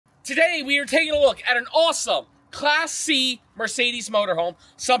Today we are taking a look at an awesome Class C Mercedes motorhome.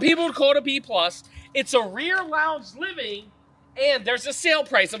 Some people would call it a B+. It's a rear lounge living, and there's a sale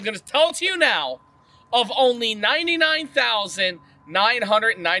price, I'm going to tell it to you now, of only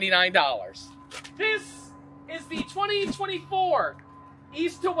 $99,999. This is the 2024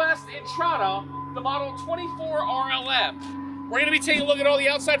 East to West Entrada, the model 24 RLM. We're going to be taking a look at all the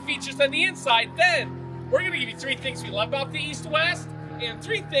outside features and the inside. Then we're going to give you 3 things we love about the East to West and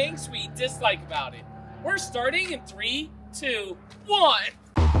 3 things we dislike about it. We're starting in 3, 2, 1.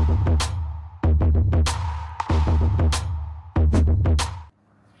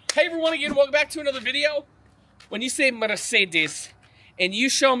 Hey everyone, again, welcome back to another video. When you say Mercedes and you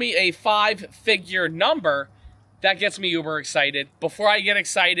show me a 5-figure number, that gets me uber excited. Before I get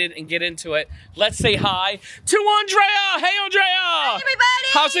excited and get into it, let's say hi to Andrea. Hey Andrea! Hi everybody!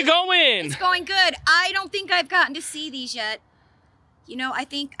 How's it going? It's going good. I don't think I've gotten to see these yet. You know, I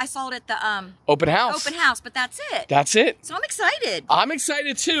think I saw it at the open house. Open house, but that's it. That's it. So I'm excited. I'm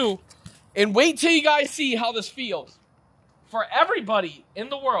excited too. And wait till you guys see how this feels. For everybody in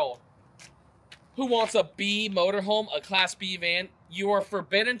the world who wants a B motorhome, a Class B van, you are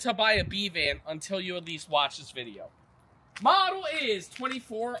forbidden to buy a B van until you at least watch this video. Model is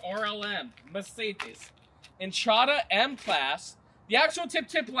 24 RLM Mercedes Entrada M Class. The actual tip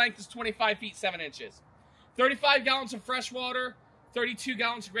length is 25 feet 7 inches. 35 gallons of fresh water, 32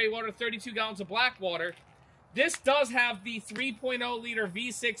 gallons of gray water, 32 gallons of black water. This does have the 3.0 liter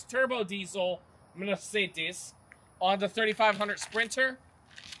V6 turbo diesel Mercedes on the 3500 Sprinter.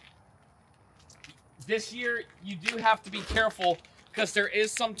 This year, you do have to be careful because there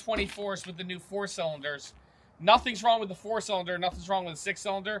is some 24s with the new 4-cylinders. Nothing's wrong with the 4-cylinder, nothing's wrong with the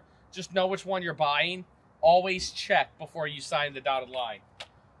 6-cylinder. Just know which one you're buying. Always check before you sign the dotted line.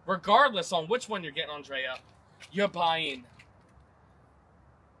 Regardless on which one you're getting, Andrea, you're buying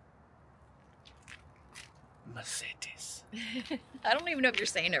Mercedes. I don't even know if you're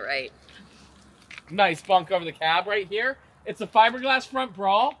saying it right. Nice bunk over the cab right here. It's a fiberglass front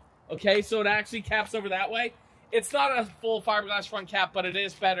bra. Okay, so it actually caps over that way. It's not a full fiberglass front cap, but it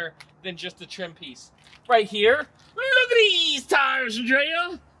is better than just a trim piece. Right here, look at these tires,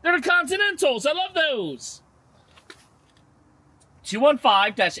 Andrea. They're the Continentals. I love those.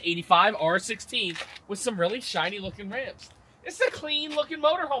 215-85 R16 with some really shiny looking rims. It's a clean looking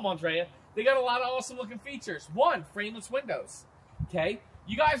motorhome, Andrea. They got a lot of awesome looking features. 1, frameless windows. Okay,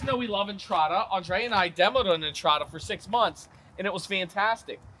 you guys know we love Entrada. Andrea and I demoed an Entrada for 6 months, and it was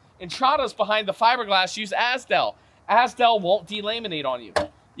fantastic. Entrada's behind the fiberglass, use Azdel. Azdel won't delaminate on you.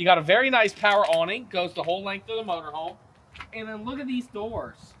 You got a very nice power awning, goes the whole length of the motorhome. And then look at these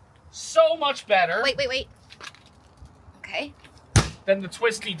doors. So much better. Wait. Okay. Than the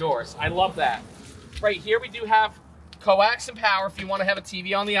twisty doors. I love that. Right here we do have coax and power if you want to have a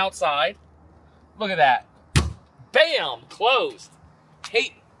TV on the outside. Look at that. Bam! Closed.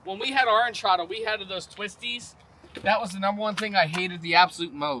 Hey, when we had our Entrada, we had those twisties. That was the #1 thing I hated the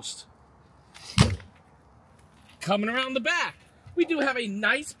absolute most. Coming around the back, we do have a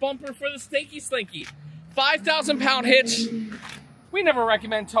nice bumper for the Stinky Slinky. 5,000-pound hitch. We never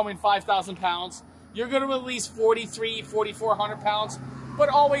recommend towing 5,000 pounds. You're going to at least 4,400 pounds, but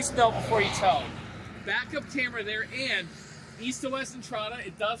always know before you tow. Backup camera there, and East to West Entrada,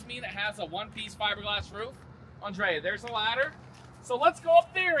 it does mean it has a 1-piece fiberglass roof. Andrea, there's a ladder. So let's go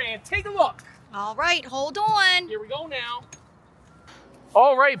up there and take a look. All right, hold on. Here we go now.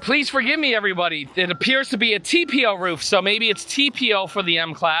 All right, please forgive me, everybody. It appears to be a TPO roof, so maybe it's TPO for the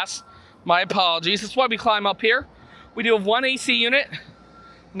M Class. My apologies. That's why we climb up here. We do have 1 AC unit.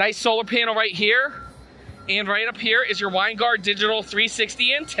 Nice solar panel right here. And right up here is your Winegard digital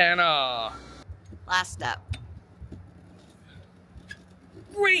 360 antenna. Last step.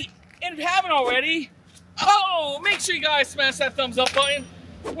 Great! And if you haven't already, make sure you guys smash that thumbs up button.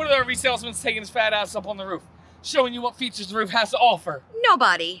 What are the resalesmen taking his fat ass up on the roof? Showing you what features the roof has to offer.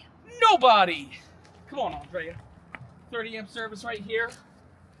 Nobody. Nobody! Come on, Andrea. 30 amp service right here.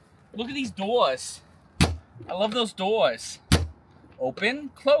 Look at these doors. I love those doors. Open,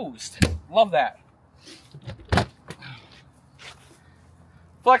 closed. Love that.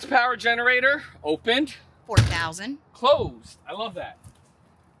 Flex power generator, opened. 4,000. Closed. I love that.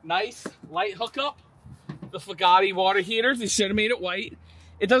 Nice light hookup. The Fugatti water heaters, they should have made it white.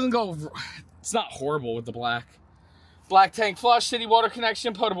 It doesn't go, it's not horrible with the black. Black tank flush, city water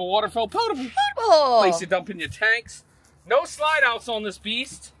connection, potable water fill, potable place to dump in your tanks. No slide outs on this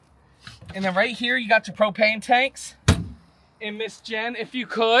beast. And then right here, you got your propane tanks. And Miss Jen, if you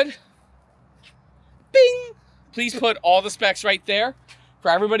could, bing, please put all the specs right there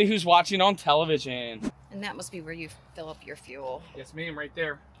for everybody who's watching on television. And that must be where you fill up your fuel. Yes, ma'am, right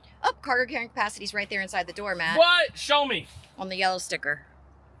there. Oh, cargo carrying capacity's right there inside the door, Matt. What? Show me. On the yellow sticker.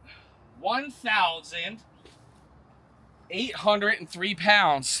 1,803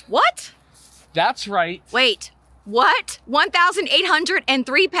 pounds. What? That's right. Wait, what?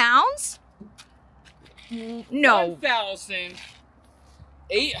 1,803 pounds? No.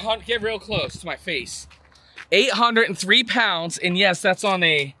 1,800. Get real close to my face. 803 pounds, and yes, that's on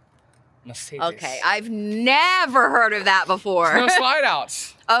a Mercedes. Okay, I've never heard of that before. No slide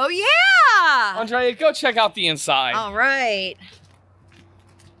outs. Oh, yeah. Andrea, go check out the inside. All right.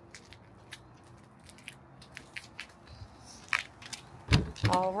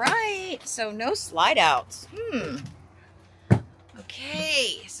 All right, so no slide outs.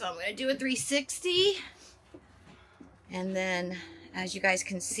 Okay, so I'm gonna do a 360. And then, as you guys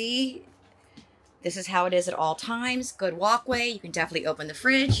can see, this is how it is at all times. Good walkway. You can definitely open the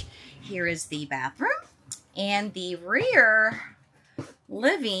fridge. Here is the bathroom. And the rear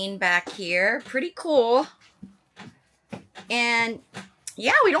living back here. Pretty cool. And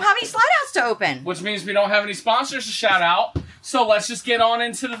yeah, we don't have any slide outs to open. Which means we don't have any sponsors to shout out. So let's just get on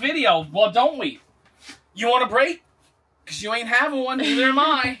into the video. Well, don't we? You want a break? Because you ain't having one, neither am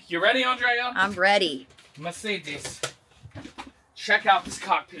I. You ready, Andrea? I'm ready. Mercedes. Check out this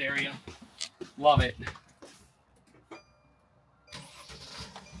cockpit area. Love it.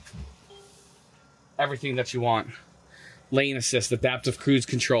 Everything that you want. Lane assist, adaptive cruise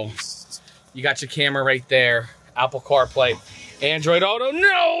control. You got your camera right there. Apple CarPlay. Android Auto.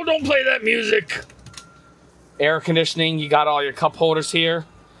 No, don't play that music. Air conditioning. You got all your cup holders here.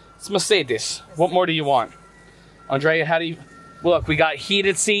 It's Mercedes. What more do you want? Andrea, how do you... Look, we got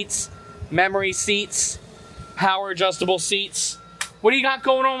heated seats, memory seats, power adjustable seats. What do you got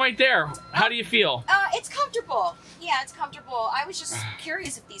going on right there? How do you feel? It's comfortable. Yeah, it's comfortable. I was just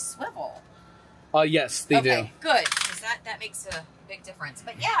curious if these swivel. Yes, they do. Okay, good, because that makes a big difference.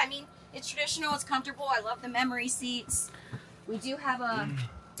 But yeah, I mean, it's traditional, it's comfortable. I love the memory seats. We do have a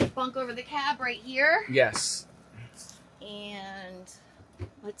bunk over the cab right here. Yes. And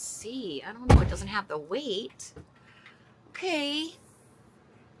let's see. I don't know. It doesn't have the weight. Okay.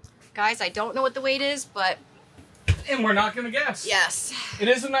 Guys, I don't know what the weight is, but... And we're not going to guess. Yes. It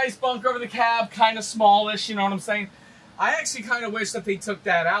is a nice bunk over the cab, kind of smallish, you know what I'm saying? I actually kind of wish that they took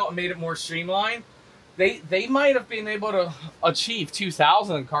that out and made it more streamlined. They might have been able to achieve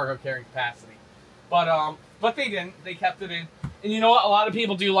 2,000 in cargo carrying capacity. But they didn't. They kept it in. And you know what? A lot of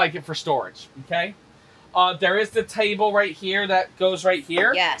people do like it for storage, okay? There is the table right here that goes right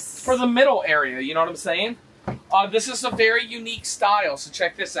here. Yes. For the middle area, you know what I'm saying? This is a very unique style, so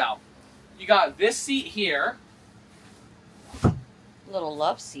check this out. You got this seat here. Little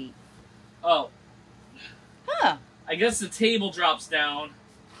love seat. Oh. Huh. I guess the table drops down.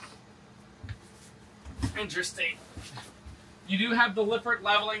 Interesting. You do have the Lippert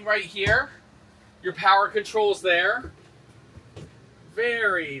leveling right here. Your power controls there.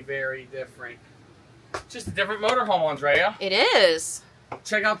 Very, very different. Just a different motorhome, Andrea. It is.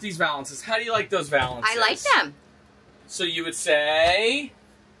 Check out these valances. How do you like those valances? I like them. So you would say...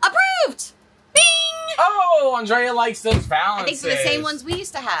 Approved! Bing! Oh, Andrea likes those valances. I think they're the same ones we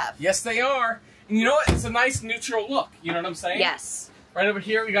used to have. Yes, they are. And you know what? It's a nice neutral look. You know what I'm saying? Yes. Right over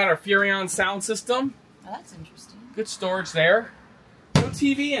here, we got our Furrion sound system. Oh, that's interesting. Good storage there. No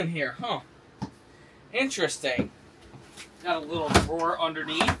TV in here, huh? Interesting. Got a little drawer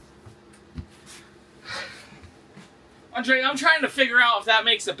underneath. Andrea, I'm trying to figure out if that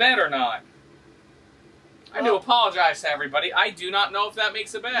makes a bed or not. I do apologize to everybody. I do not know if that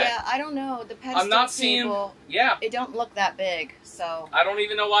makes a bed. Yeah, I don't know. The pedestal I'm not seeing... table, Yeah. it don't look that big, so... I don't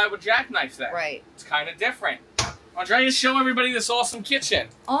even know why I would jackknife that. Right. It's kind of different. Andrea, show everybody this awesome kitchen.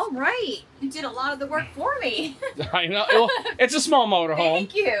 All right. You did a lot of the work for me. I know. It's a small motorhome.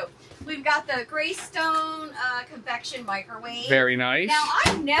 Thank you. We've got the Greystone convection microwave. Very nice. Now,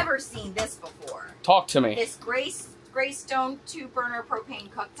 I've never seen this before. Talk to me. This Greystone 2-burner propane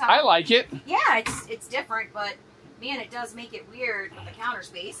cooktop. I like it. Yeah, it's different, but man, it does make it weird with the counter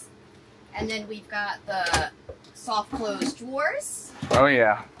space. And then we've got the soft closed drawers. Oh,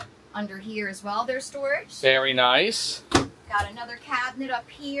 yeah. Under here as well, there's storage. Very nice. Got another cabinet up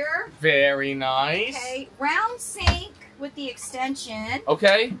here. Very nice. Okay, round sink with the extension.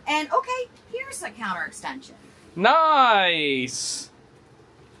 Okay. And okay, here's a counter extension. Nice.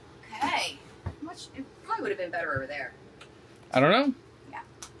 Okay. Much, it probably would have been better over there. I don't know. Yeah.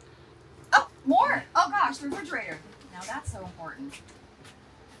 Oh, more. Oh gosh, the refrigerator. Now that's so important.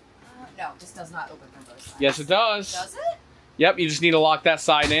 No, this does not open from both sides. Yes, it does. Does it? Yep, you just need to lock that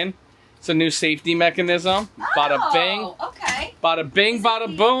side in. It's a new safety mechanism. Oh, Bada bing. Okay. Bada bing, bada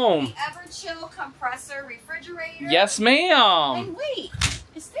boom. The Everchill compressor refrigerator. Yes, ma'am. And wait,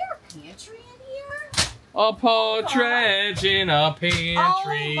 is there A partridge in a pantry. Oh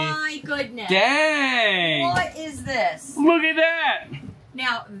my goodness. Dang. What is this? Look at that.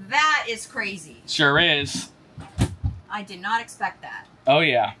 Now, that is crazy. Sure is. I did not expect that. Oh,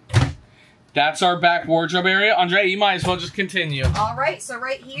 yeah. That's our back wardrobe area. Andrea, you might as well just continue. All right, so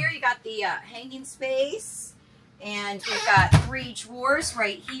right here you got the hanging space, and we've got 3 drawers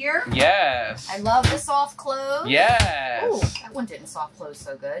right here. Yes. I love the soft close. Yes. Oh, that one didn't soft close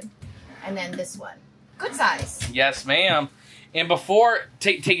so good. And then this one, good size. Yes, ma'am. And before,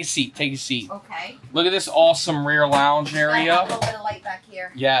 take a seat. Take a seat. Okay. Look at this awesome rear lounge area. A little bit of light back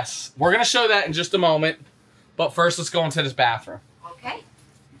here. Yes. We're going to show that in just a moment. But first, let's go into this bathroom. Okay.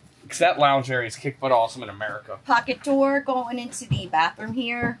 Because that lounge area is kick butt awesome in America. Pocket door going into the bathroom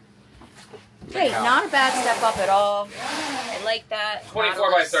here. Hey, not a bad step up at all. I like that.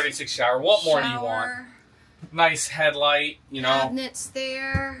 24 by 36 shower. What more do you want? Nice headlight, you know. Cabinets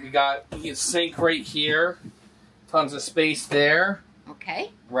there. You got a sink right here. Tons of space there.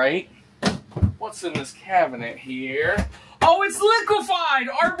 Okay. Right? What's in this cabinet here? Oh, it's liquefied!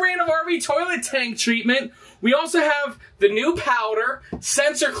 Our brand of RV toilet tank treatment. We also have the new powder,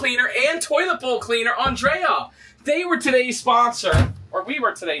 sensor cleaner, and toilet bowl cleaner. Andrea, they were today's sponsor. Or we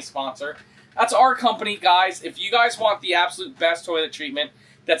were today's sponsor. That's our company, guys. If you guys want the absolute best toilet treatment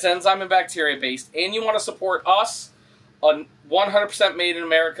that's enzyme and bacteria based, and you want to support us, a 100% made in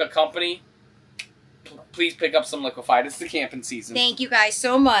America company, please pick up some liquefied. It's the camping season. Thank you guys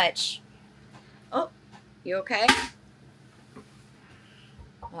so much. Oh, you okay?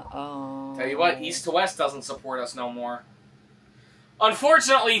 Uh-oh. Tell you what, East to West doesn't support us no more.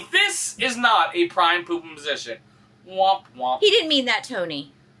 Unfortunately, this is not a prime pooping position. Womp womp. He didn't mean that,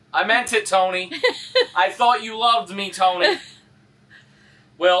 Tony. I meant it, Tony. I thought you loved me, Tony.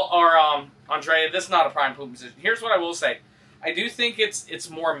 Well, or Andrea, this is not a prime pooping position. Here's what I will say. I do think it's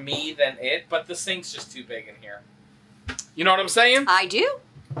more me than it, but the sink's just too big in here. You know what I'm saying? I do.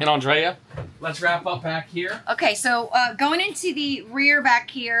 And Andrea, let's wrap up back here. Okay, so going into the rear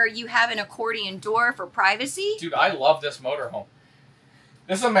back here, you have an accordion door for privacy. Dude, I love this motorhome.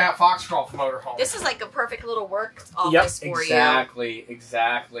 This is a Matt Foxcroft motorhome. This is like a perfect little work office for you.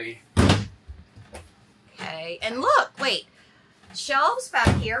 Exactly. Okay, and look, wait. Shelves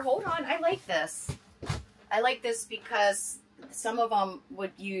back here. Hold on, I like this. I like this because some of them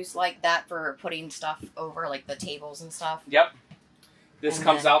would use like that for putting stuff over, like the tables and stuff. Yep. This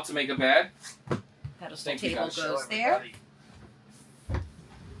comes out to make a bed. Pedestal table goes there.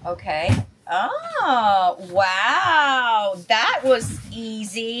 Okay. Oh, wow. That was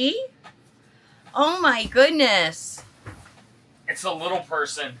easy. Oh my goodness. It's a little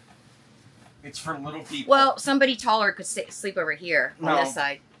person. It's for little people. Well, somebody taller could sleep over here on this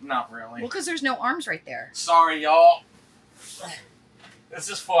side. Not really. Well, because there's no arms right there. Sorry, y'all. This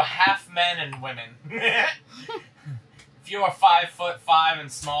is for half men and women. If you are 5'5"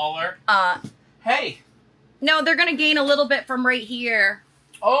 and smaller. Hey. No, they're gonna gain a little bit from right here.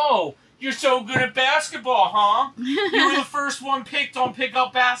 Oh, you're so good at basketball, huh? You were the first one picked on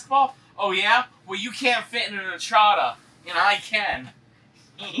pickup basketball? Oh, yeah? Well, you can't fit in an Entrada, and I can.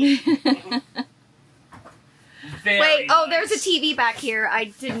 Wait, oh, there's a TV back here. I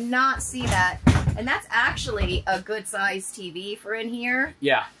did not see that. And that's actually a good size TV for in here.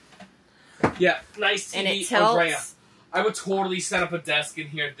 Yeah. Yeah, nice TV. And it tilts. Andrea, I would totally set up a desk in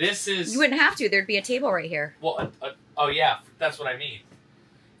here. This is... You wouldn't have to. There'd be a table right here. Well, oh yeah, that's what I mean.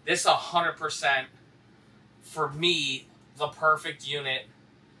 This 100% for me, the perfect unit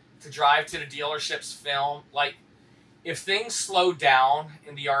to drive to the dealerships, film. Like, if things slowed down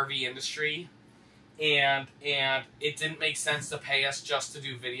in the RV industry and it didn't make sense to pay us just to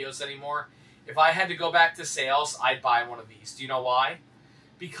do videos anymore, if I had to go back to sales, I'd buy one of these. Do you know why?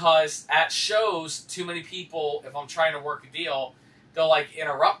 Because at shows, too many people, if I'm trying to work a deal, they'll like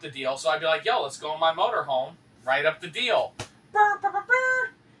interrupt the deal. So I'd be like, yo, let's go in my motorhome, write up the deal. Burr, burr, burr, burr.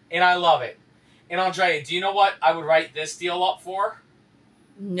 And I love it. And Andrea, do you know what I would write this deal up for?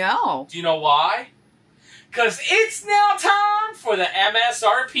 No. Do you know why? Because it's now time for the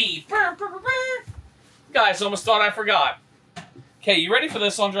MSRP. Burr, burr, burr, burr. Guys, almost thought I forgot. Okay, you ready for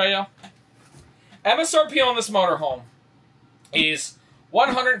this, Andrea? MSRP on this motorhome is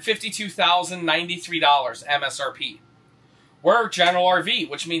 $152,093 MSRP. We're General RV,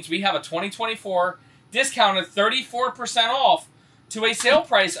 which means we have a 2024 discounted 34% off to a sale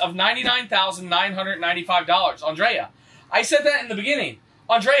price of $99,995. Andrea, I said that in the beginning.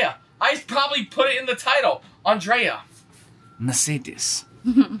 Andrea, I probably put it in the title. Andrea, Mercedes.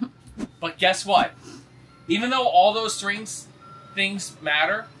 But guess what? Even though all those things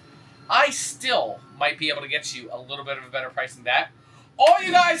matter, I still might be able to get you a little bit of a better price than that. All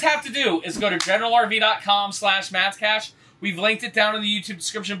you guys have to do is go to generalrv.com/MattsCash. We've linked it down in the YouTube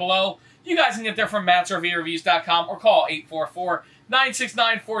description below. You guys can get there from mattsrvreviews.com or call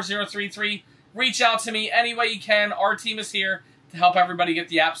 844-969-4033. Reach out to me any way you can. Our team is here to help everybody get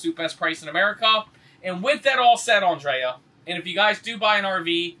the absolute best price in America. And with that all said, Andrea, and if you guys do buy an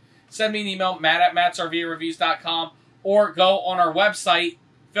RV, send me an email, matt@mattsrvreviews.com, or go on our website,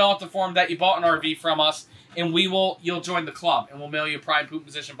 fill out the form that you bought an RV from us, and you'll join the club, and we'll mail you a Prime Poop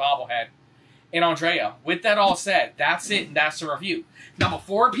Position bobblehead. And Andrea, with that all said, that's it, and that's the review. Now,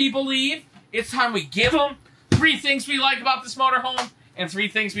 before people leave, it's time we give them 3 things we like about this motorhome and 3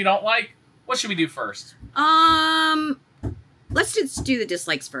 things we don't like. What should we do first? Let's just do the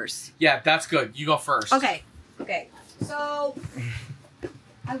dislikes first. Yeah, that's good. You go first. Okay. Okay. So,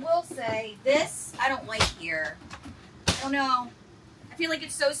 I will say, this I don't like here. I don't know. I feel like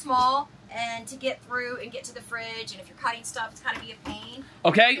it's so small, and to get through and get to the fridge, and if you're cutting stuff, it's kind of be a pain.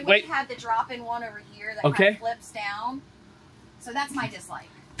 Okay, and wait. We have the drop-in one over here that kind of flips down. So that's my dislike.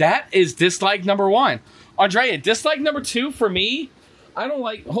 That is dislike number 1. Andrea, dislike number 2 for me, I don't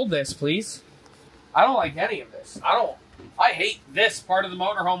like... Hold this, please. I don't like any of this. I hate this part of the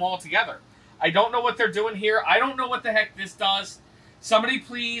motorhome altogether. I don't know what they're doing here. I don't know what the heck this does. Somebody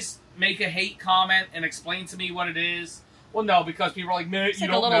please make a hate comment and explain to me what it is. Well, no, because people are like, man, it's like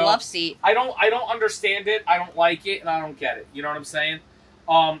a little love seat. I don't understand it. I don't like it, and I don't get it. You know what I'm saying?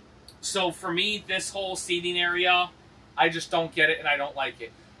 So for me, this whole seating area, I just don't get it, and I don't like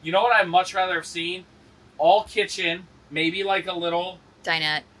it. You know what I'd much rather have seen? All kitchen, maybe like a little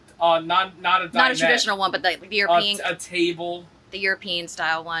dinette. Not a dinette. Not a traditional one, but the European. A table. The European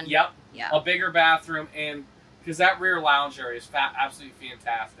style one. Yep. Yeah. A bigger bathroom, and because that rear lounge area is absolutely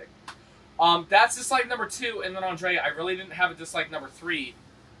fantastic. That's dislike number 2, and then Andrea, I really didn't have a dislike number 3,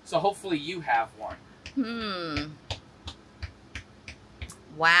 so hopefully you have one.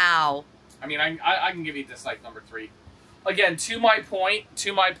 Wow. I mean, I can give you dislike number 3. Again, to my point,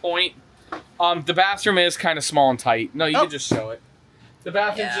 the bathroom is kind of small and tight. No, you can just show it. The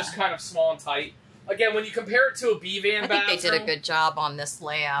bathroom's just kind of small and tight. Again, when you compare it to a B-van bathroom... I think they did a good job on this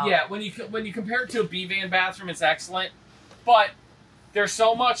layout. Yeah, when you compare it to a B-van bathroom, it's excellent. But there's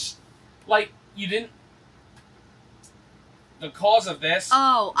so much... Like, you didn't... The cause of this...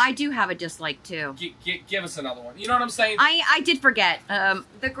 Oh, I do have a dislike, too. Give us another one. You know what I'm saying? I did forget.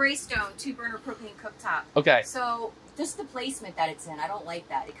 The Greystone 2-burner propane cooktop. Okay. So, just the placement that it's in, I don't like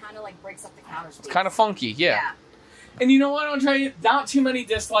that. It kind of, like, breaks up the counter space. It's kind of funky, yeah. And you know what, Andrea? Not too many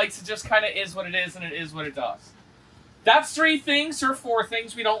dislikes. It just kind of is what it is, and it is what it does. That's 3 things or 4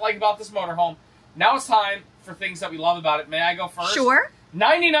 things we don't like about this motorhome. Now it's time for things that we love about it. May I go first? Sure.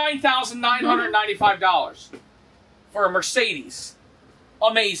 $99,995 for a Mercedes.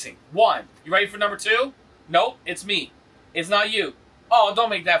 Amazing. 1. You ready for number 2? Nope, it's me. It's not you. Oh, don't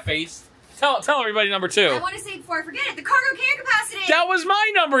make that face. Tell everybody number 2. I want to say before I forget it, the cargo carrying capacity. That was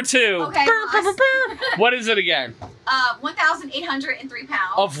my number 2. Okay. What is it again? 1,803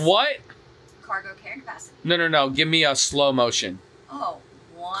 pounds. Of what? Cargo carrying capacity. No. Give me a slow motion. Oh,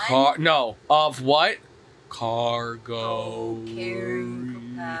 1. No. Of what? Cargo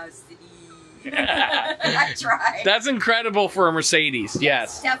carrying capacity. I tried. That's incredible for a Mercedes.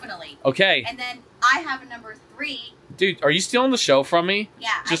 Yes. Definitely. Okay. And then I have a number 3. Dude, are you stealing the show from me?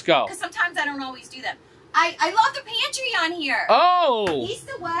 Yeah. Just go. Because sometimes I don't always do them. I love the pantry on here. Oh. East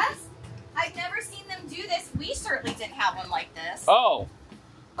to west. I've never seen them do this. We certainly didn't have one like this. Oh.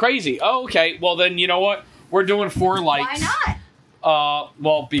 Crazy. Oh, okay. Well, then, you know what? We're doing 4 likes. Why not?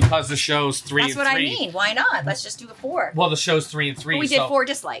 Well, because the show's 3 and 3. That's what I mean. Why not? Let's just do a 4. Well, the show's 3 and 3. But we did 4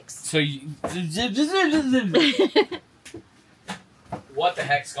 dislikes. So you... What the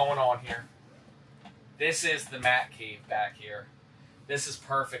heck's going on here? This is the Matt cave back here. This is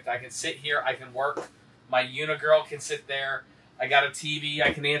perfect. I can sit here. I can work. My unigirl can sit there. I got a TV.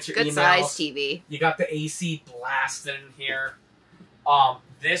 I can answer emails. Good size TV. You got the AC blasted in here.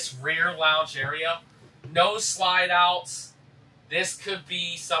 This rear lounge area, no slide outs. This could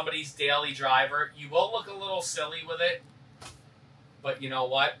be somebody's daily driver. You will look a little silly with it, but you know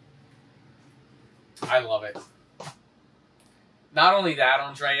what? I love it. Not only that,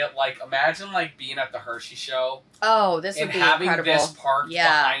 Andrea, like imagine like being at the Hershey show. Oh, this would be incredible. And having this parked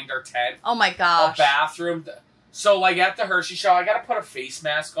behind our tent. Oh my gosh. A bathroom. So like at the Hershey show, I got to put a face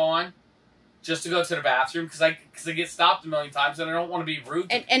mask on just to go to the bathroom because I get stopped a million times and I don't want to be rude.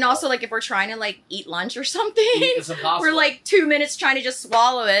 And also like if we're trying to like eat lunch or something, it's impossible. We're like 2 minutes trying to just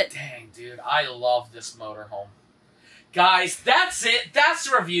swallow it. Dang, dude, I love this motorhome. Guys, that's it. That's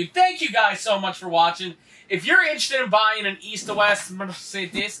the review. Thank you guys so much for watching. If you're interested in buying an East to West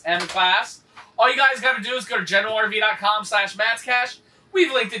Mercedes M Class, all you guys got to do is go to generalrv.com/MattsCash.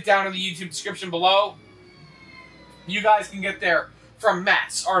 We've linked it down in the YouTube description below. You guys can get there from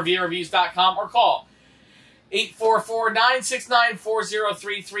mattsrvreviews.com or call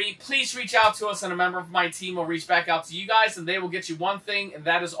 844-969-4033. Please reach out to us and a member of my team will reach back out to you guys and they will get you one thing, and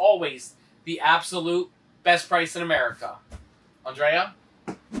that is always the absolute best price in America. Andrea?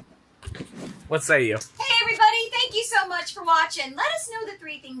 What say you? Hey everybody, thank you so much for watching. Let us know the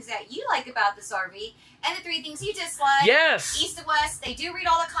 3 things that you like about this RV and the 3 things you dislike. Yes! East to west, they do read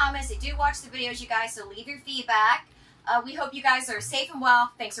all the comments, they do watch the videos, you guys, so leave your feedback. We hope you guys are safe and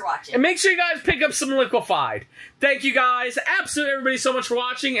well. Thanks for watching. And make sure you guys pick up some liquefied. Thank you guys, absolutely everybody so much for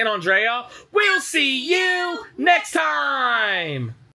watching. And Andrea, we'll see you next time.